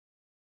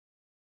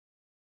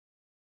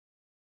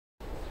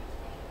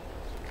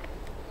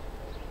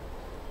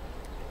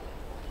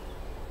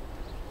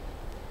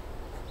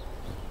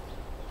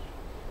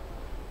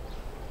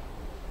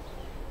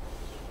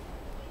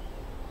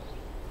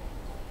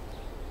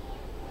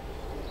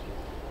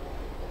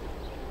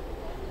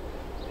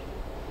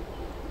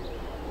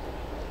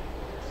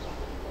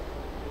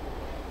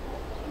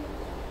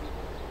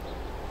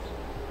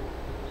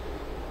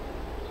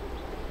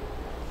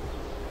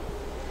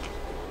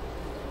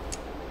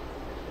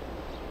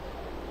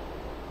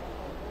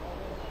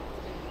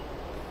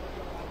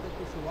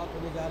शुरुआत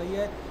होने जा रही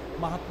है।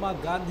 महात्मा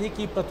गांधी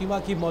की प्रतिमा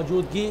की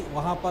मौजूदगी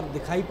वहां पर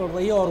दिखाई पड़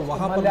रही है और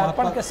वहां पर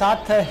माल्यार्पण के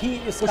साथ ही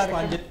इस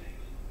पुष्पांजलि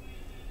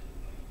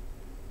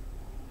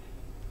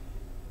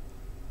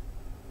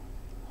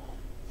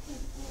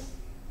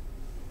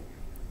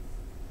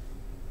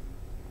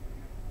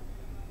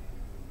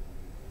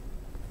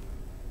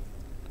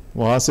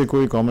वहाँ से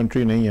कोई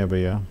कमेंट्री नहीं है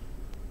भैया।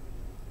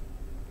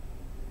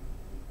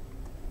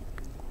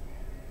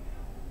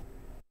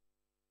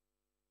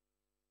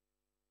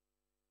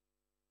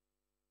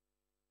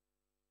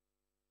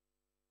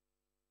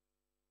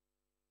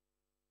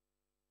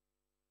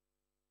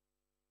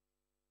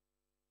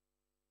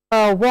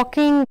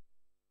 Walking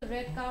the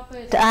red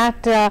carpet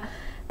at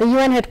the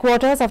UN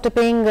headquarters after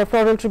paying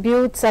floral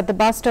tributes at the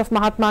bust of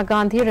Mahatma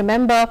Gandhi.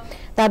 Remember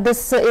that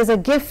this is a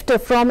gift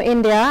from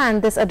India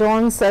and this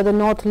adorns the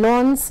North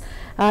Lawns.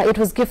 It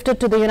was gifted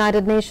to the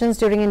United Nations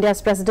during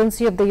India's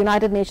presidency of the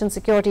United Nations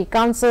Security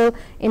Council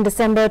in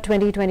December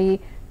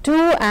 2022,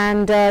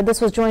 and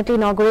this was jointly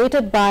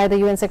inaugurated by the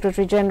UN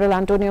Secretary General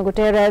Antonio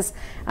Guterres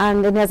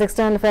and India's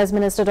External Affairs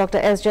Minister Dr.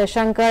 S.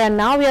 Jaishankar. And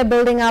now we are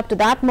building up to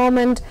that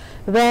moment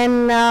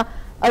when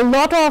a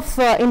lot of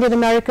Indian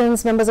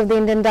Americans, members of the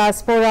Indian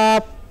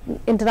diaspora,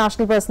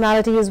 international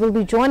personalities will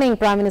be joining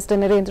Prime Minister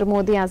Narendra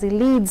Modi as he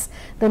leads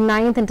the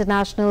 9th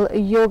International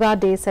Yoga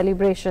Day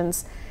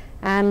celebrations.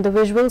 And the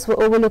visuals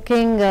were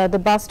overlooking the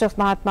bust of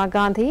Mahatma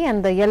Gandhi,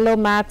 and the yellow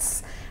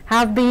mats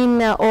have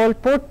been all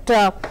put.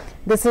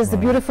 This is the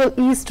beautiful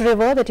East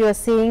River that you are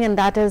seeing, and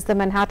that is the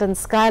Manhattan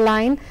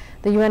skyline.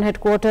 The UN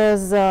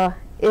headquarters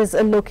is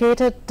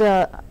located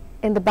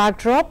in the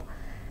backdrop,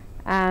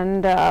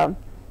 and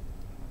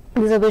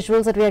these are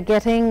visuals that we are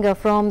getting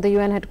from the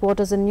UN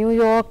headquarters in New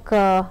York.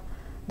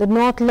 The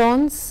North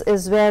Lawns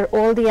is where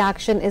all the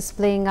action is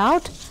playing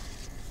out.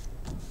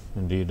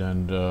 Indeed,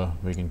 and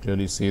we can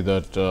clearly see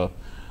that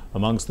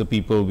amongst the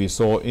people we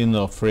saw in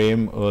the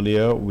frame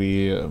earlier,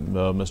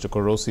 Mr.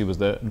 Korosi was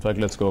there. In fact,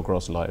 let's go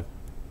across live.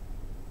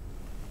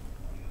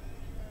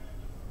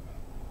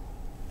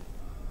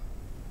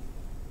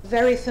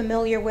 Very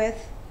familiar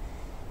with,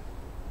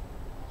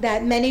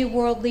 that many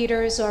world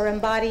leaders are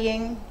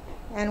embodying,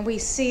 and we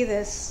see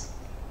this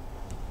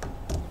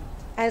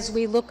as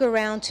we look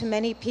around to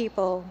many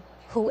people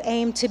who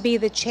aim to be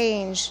the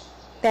change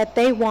that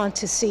they want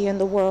to see in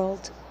the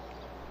world.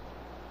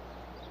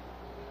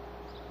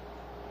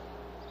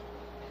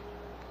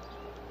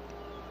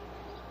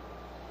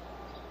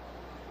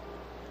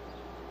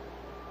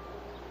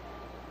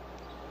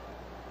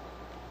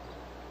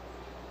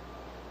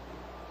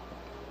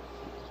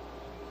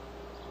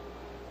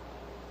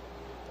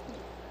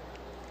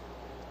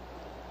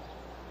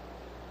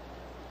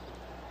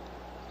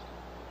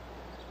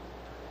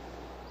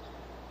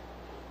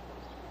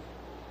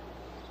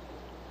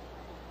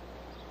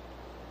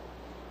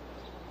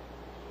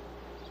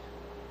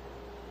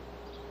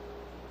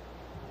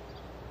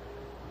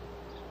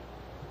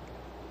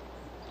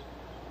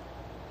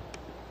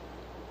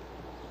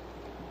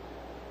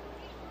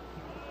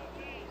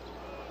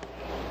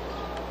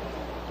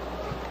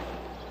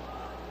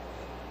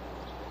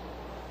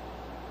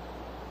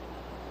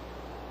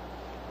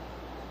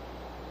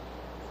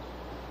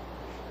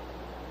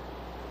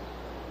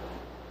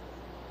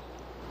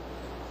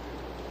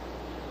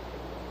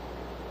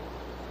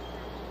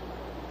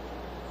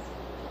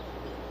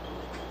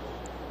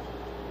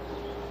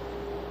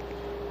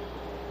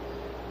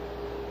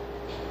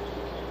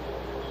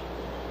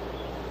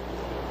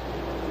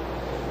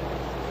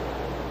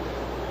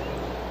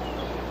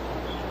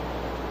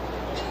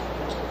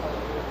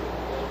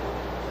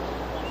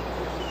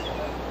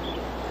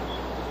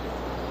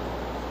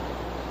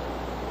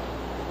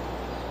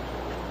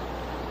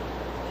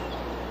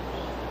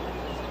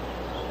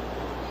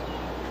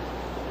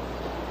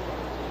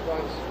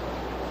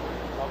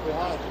 Up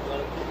behind, you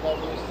gotta keep all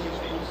those things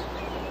loose.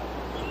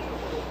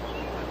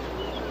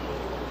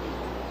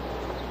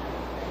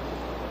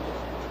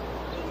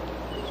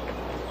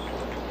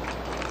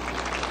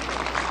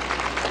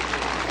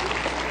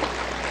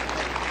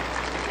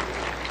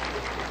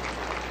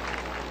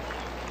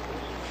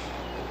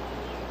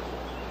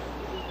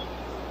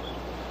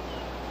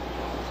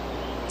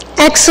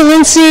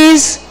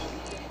 Excellencies,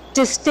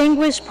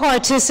 distinguished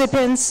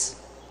participants,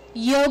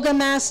 yoga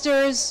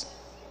masters,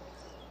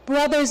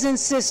 brothers and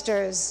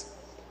sisters,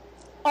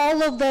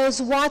 all of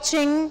those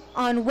watching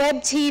on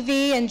web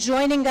TV and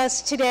joining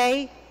us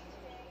today,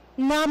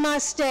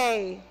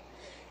 namaste.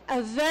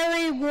 A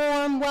very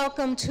warm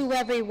welcome to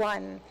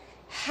everyone.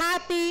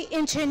 Happy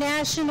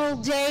International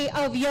Day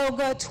of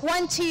Yoga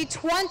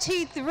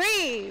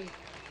 2023.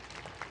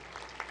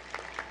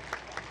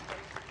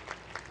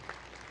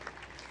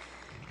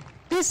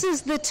 This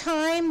is the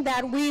time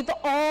that we've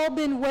all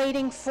been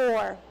waiting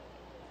for.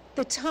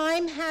 The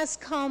time has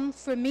come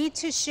for me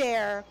to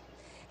share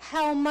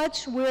how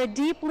much we're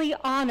deeply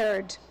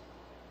honored.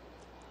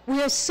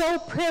 We are so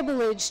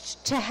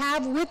privileged to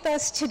have with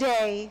us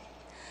today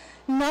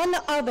none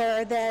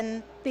other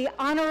than the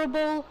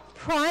Honorable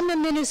Prime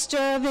Minister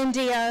of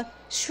India,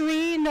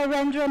 Shri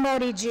Narendra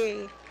Modi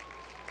ji.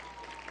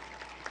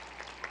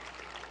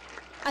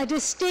 a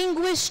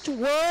distinguished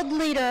world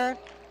leader,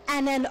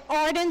 and an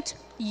ardent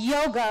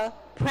yoga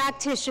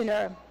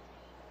practitioner.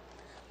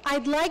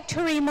 I'd like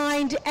to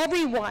remind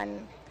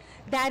everyone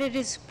that it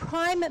is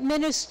Prime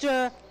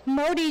Minister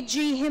Modi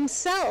ji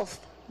himself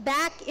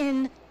back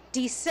in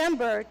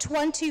December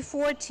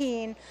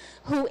 2014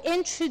 who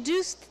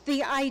introduced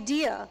the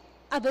idea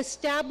of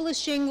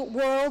establishing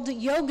World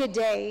Yoga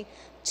Day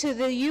to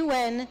the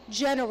UN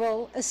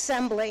General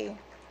Assembly.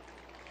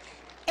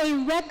 A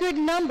record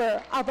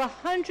number of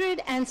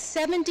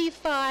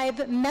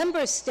 175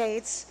 member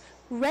states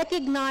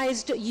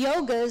recognized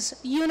yoga's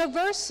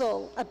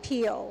universal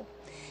appeal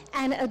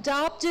and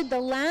adopted the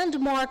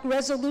landmark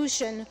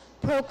resolution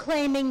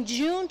proclaiming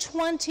June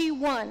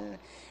 21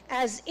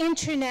 as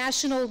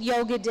International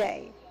Yoga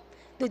Day,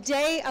 the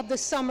day of the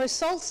summer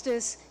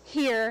solstice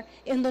here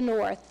in the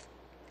north.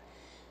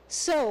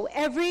 So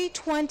every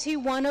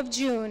 21 of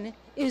June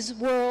is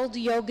World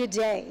Yoga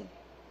Day.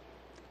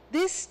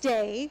 This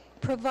day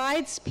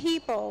provides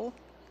people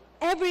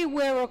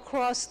everywhere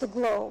across the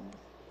globe,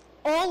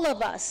 all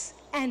of us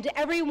and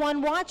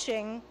everyone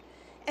watching,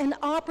 an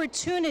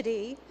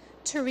opportunity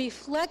to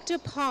reflect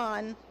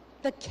upon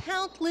the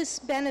countless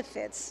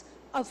benefits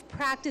of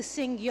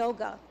practicing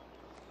yoga.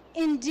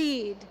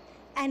 Indeed,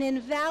 an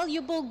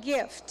invaluable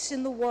gift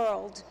in the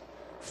world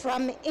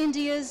from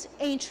India's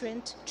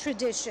ancient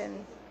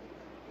tradition.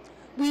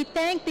 We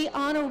thank the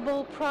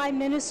Honorable Prime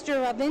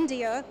Minister of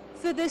India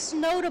for this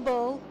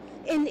notable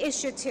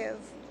initiative,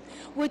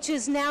 which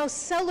is now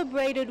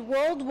celebrated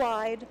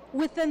worldwide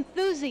with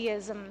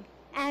enthusiasm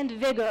and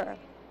vigor.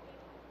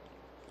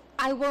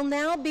 I will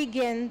now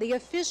begin the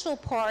official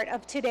part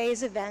of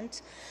today's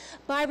event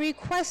by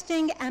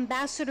requesting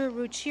Ambassador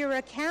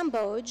Ruchira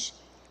Kamboj,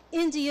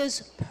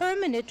 India's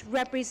permanent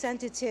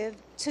representative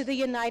to the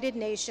United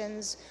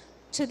Nations,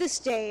 to the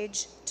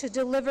stage to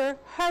deliver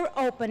her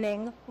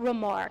opening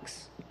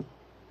remarks.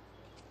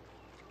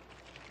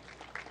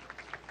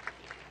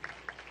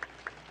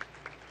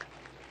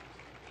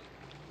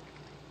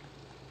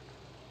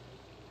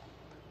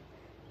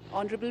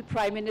 Honorable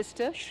Prime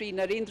Minister Shri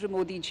Narendra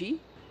Modi ji,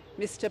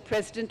 Mr.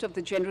 President of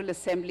the General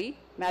Assembly,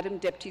 Madam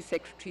Deputy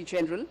Secretary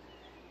General,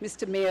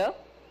 Mr. Mayor,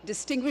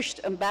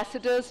 distinguished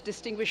ambassadors,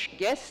 distinguished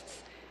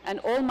guests, and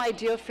all my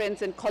dear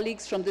friends and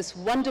colleagues from this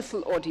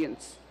wonderful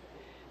audience.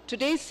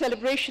 Today's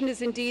celebration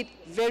is indeed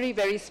very,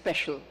 very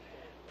special.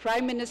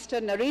 Prime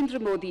Minister Narendra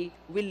Modi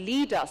will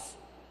lead us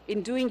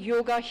in doing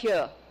yoga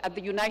here at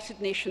the United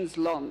Nations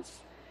lawns.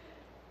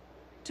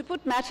 To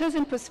put matters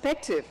in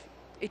perspective,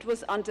 it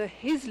was under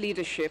his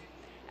leadership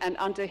and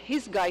under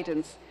his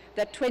guidance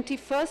that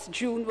 21st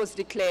June was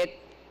declared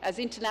as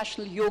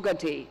International Yoga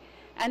Day.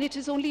 And it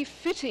is only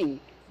fitting,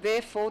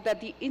 therefore,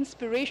 that the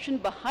inspiration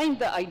behind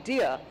the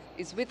idea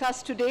is with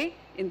us today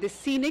in this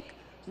scenic,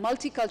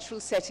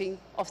 multicultural setting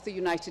of the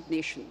United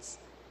Nations.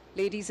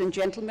 Ladies and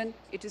gentlemen,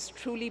 it is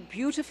truly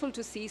beautiful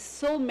to see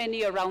so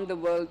many around the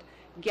world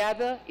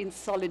gather in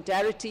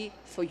solidarity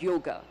for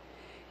yoga.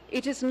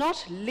 It is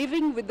not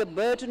living with the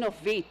burden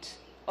of weight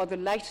or the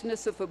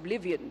lightness of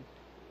oblivion.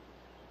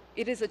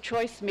 It is a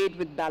choice made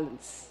with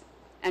balance,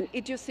 an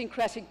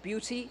idiosyncratic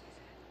beauty,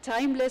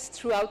 timeless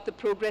throughout the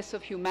progress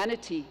of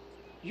humanity.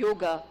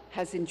 Yoga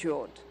has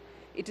endured.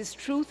 It is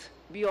truth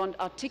beyond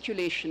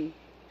articulation,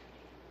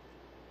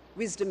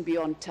 wisdom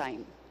beyond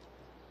time.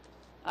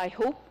 I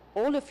hope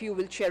all of you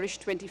will cherish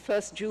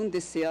 21st June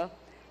this year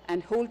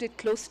and hold it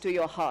close to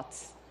your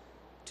hearts,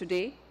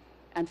 today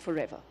and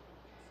forever.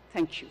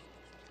 Thank you.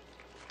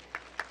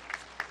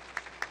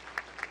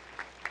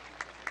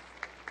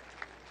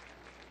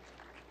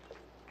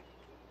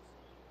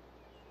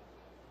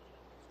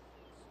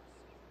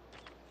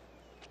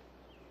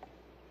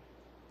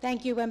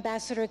 Thank you,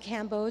 Ambassador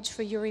Kamboj,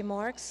 for your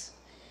remarks.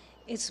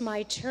 It's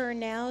my turn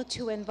now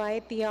to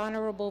invite the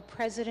Honorable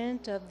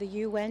President of the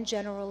UN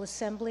General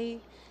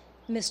Assembly,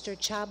 Mr.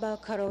 Chaba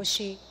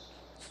Karoshi,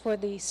 for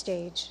the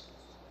stage.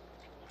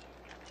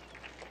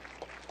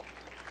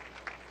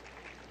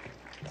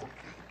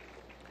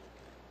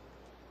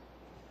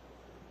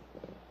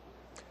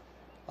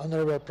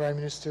 Honorable Prime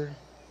Minister,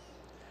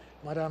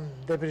 Madam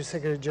Deputy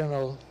Secretary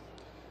General,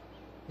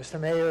 Mr.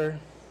 Mayor,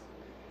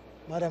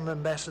 Madam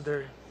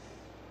Ambassador,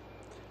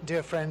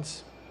 dear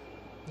friends,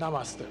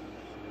 Namaste.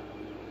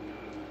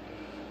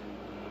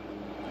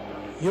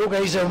 Yoga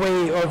is a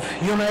way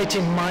of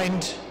uniting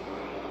mind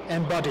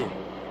and body,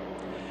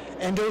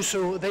 and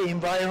also the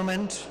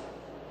environment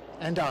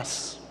and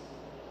us.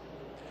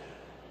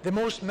 The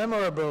most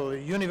memorable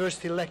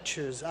university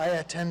lectures I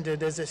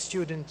attended as a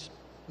student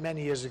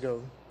many years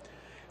ago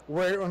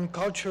were on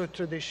cultural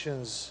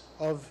traditions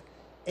of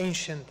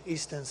ancient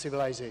Eastern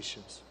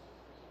civilizations.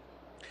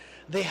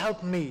 They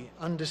helped me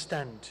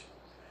understand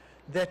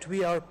that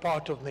we are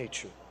part of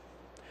nature,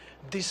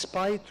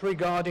 despite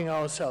regarding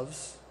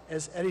ourselves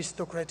as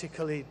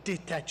aristocratically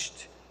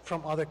detached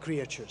from other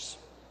creatures.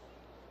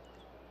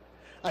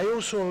 I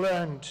also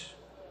learned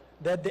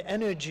that the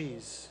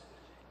energies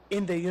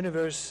in the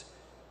universe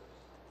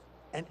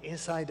and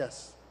inside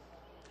us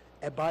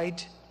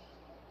abide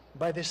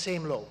by the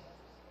same law,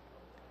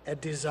 a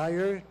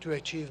desire to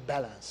achieve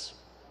balance.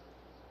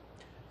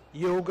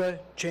 Yoga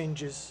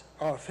changes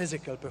our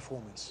physical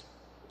performance.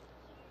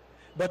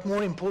 But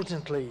more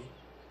importantly,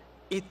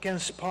 it can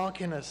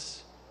spark in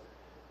us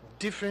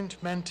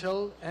different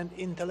mental and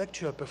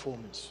intellectual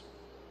performance.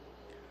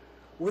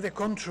 With the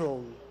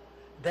control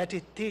that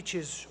it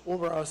teaches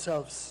over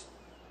ourselves,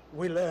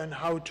 we learn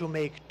how to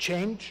make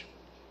change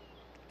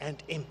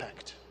and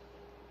impact.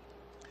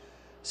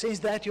 Since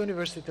that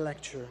university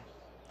lecture,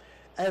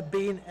 I've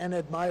been an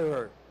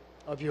admirer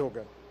of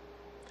yoga.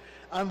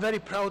 I'm very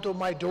proud of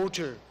my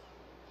daughter,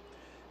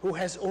 who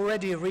has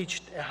already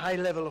reached a high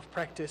level of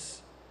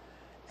practice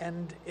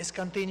and is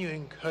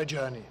continuing her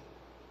journey.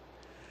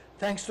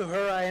 Thanks to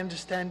her, I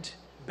understand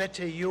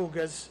better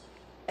yoga's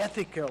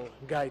ethical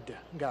guide.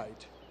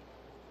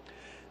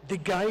 The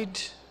guide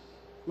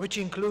which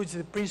includes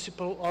the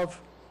principle of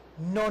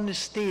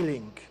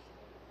non-stealing,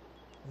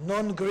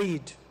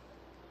 non-greed,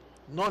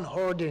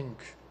 non-hoarding,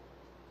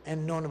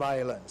 and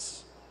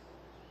non-violence.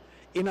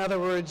 In other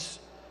words,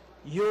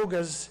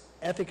 yoga's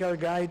ethical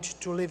guide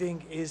to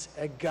living is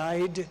a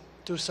guide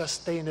to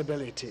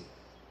sustainability,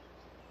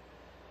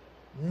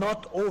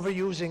 not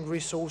overusing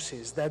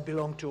resources that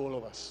belong to all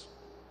of us,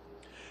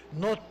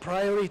 not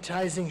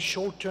prioritizing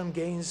short-term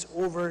gains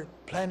over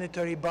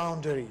planetary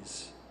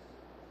boundaries,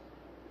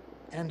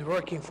 and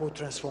working for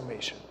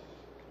transformation.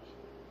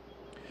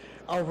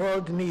 Our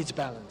world needs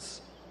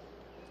balance,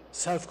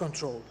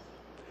 self-control,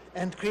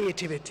 and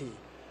creativity,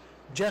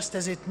 just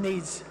as it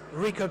needs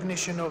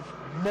recognition of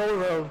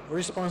moral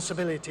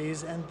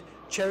responsibilities and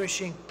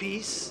cherishing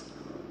peace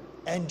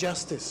and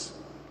justice.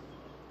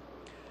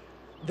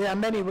 There are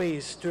many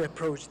ways to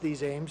approach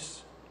these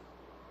aims.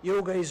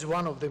 Yoga is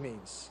one of the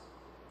means,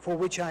 for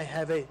which I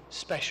have a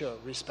special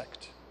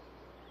respect.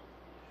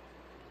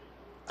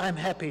 I'm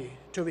happy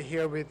to be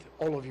here with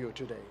all of you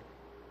today,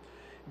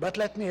 but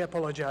let me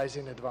apologize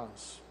in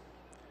advance.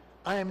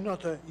 I am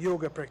not a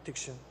yoga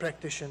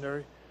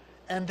practitioner,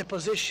 and the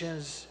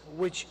positions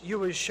which you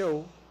will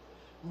show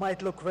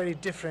might look very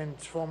different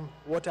from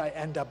what I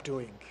end up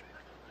doing.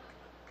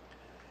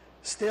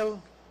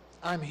 Still,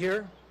 I'm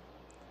here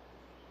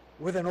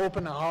with an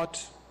open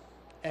heart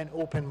and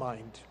open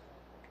mind.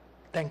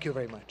 Thank you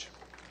very much.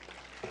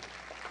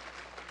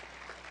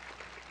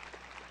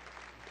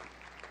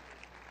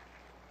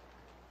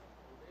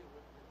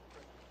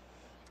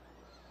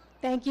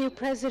 Thank you,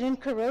 President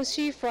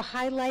Qureshi, for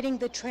highlighting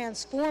the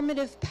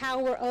transformative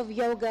power of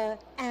yoga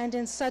and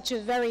in such a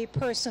very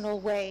personal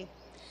way.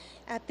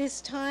 At this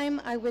time,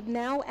 I would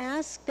now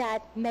ask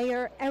that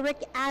Mayor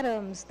Eric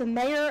Adams, the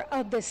mayor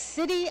of the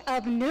city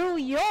of New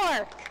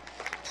York,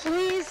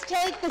 please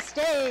take the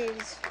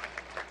stage.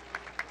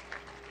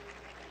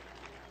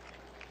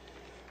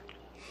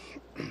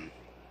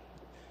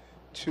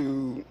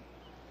 To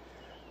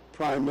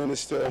Prime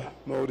Minister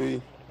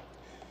Modi,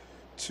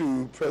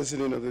 to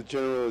President of the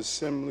General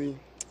Assembly,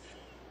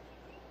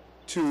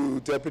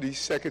 to Deputy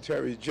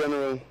Secretary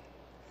General,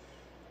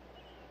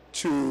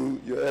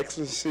 to Your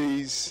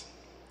Excellencies,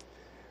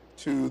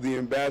 to the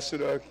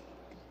Ambassador,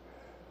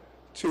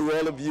 to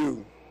all of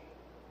you,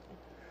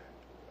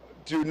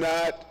 do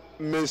not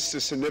miss the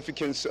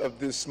significance of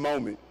this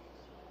moment.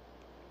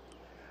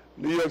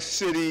 New York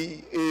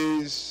City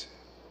is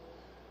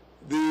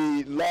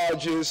the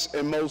largest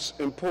and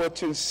most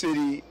important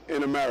city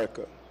in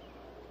America.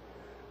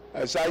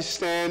 As I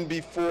stand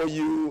before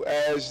you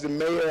as the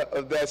mayor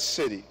of that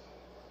city,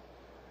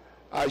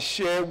 I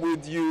share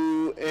with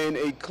you in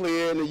a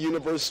clear and a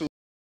universal